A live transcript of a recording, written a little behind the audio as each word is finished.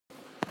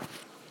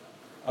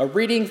A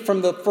reading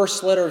from the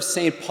first letter of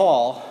St.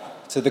 Paul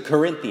to the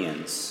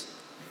Corinthians.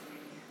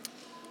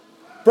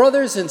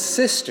 Brothers and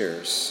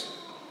sisters,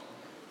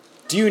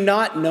 do you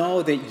not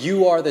know that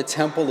you are the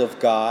temple of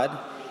God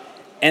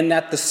and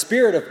that the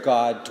Spirit of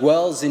God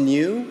dwells in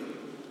you?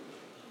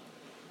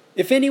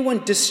 If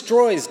anyone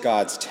destroys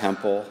God's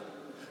temple,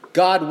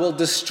 God will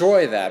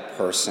destroy that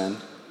person,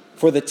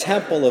 for the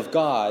temple of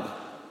God,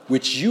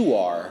 which you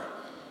are,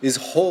 is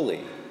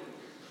holy.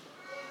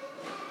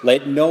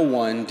 Let no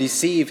one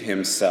deceive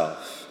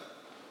himself.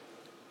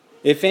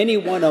 If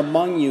anyone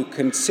among you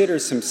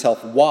considers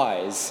himself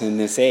wise in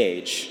this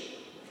age,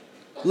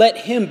 let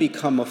him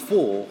become a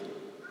fool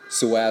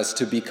so as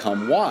to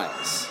become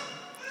wise.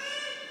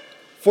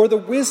 For the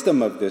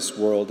wisdom of this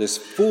world is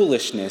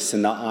foolishness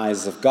in the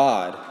eyes of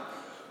God,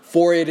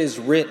 for it is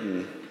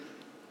written,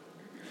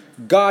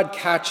 God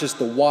catches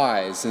the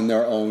wise in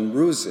their own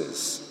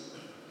ruses.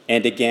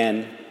 And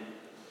again,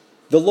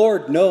 the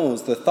Lord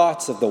knows the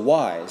thoughts of the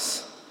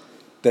wise,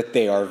 that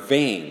they are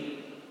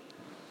vain.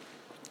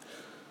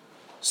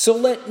 So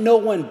let no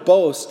one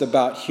boast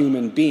about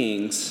human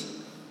beings,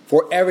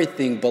 for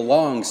everything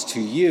belongs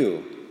to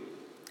you.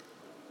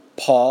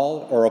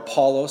 Paul or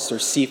Apollos or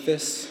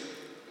Cephas,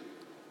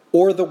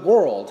 or the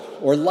world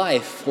or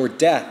life or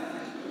death,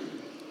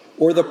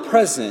 or the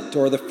present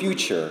or the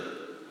future,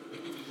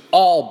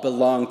 all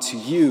belong to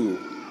you,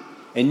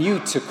 and you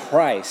to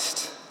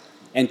Christ,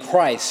 and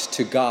Christ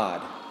to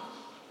God.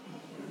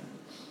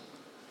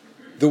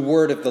 The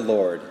word of the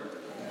Lord.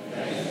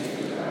 Amen.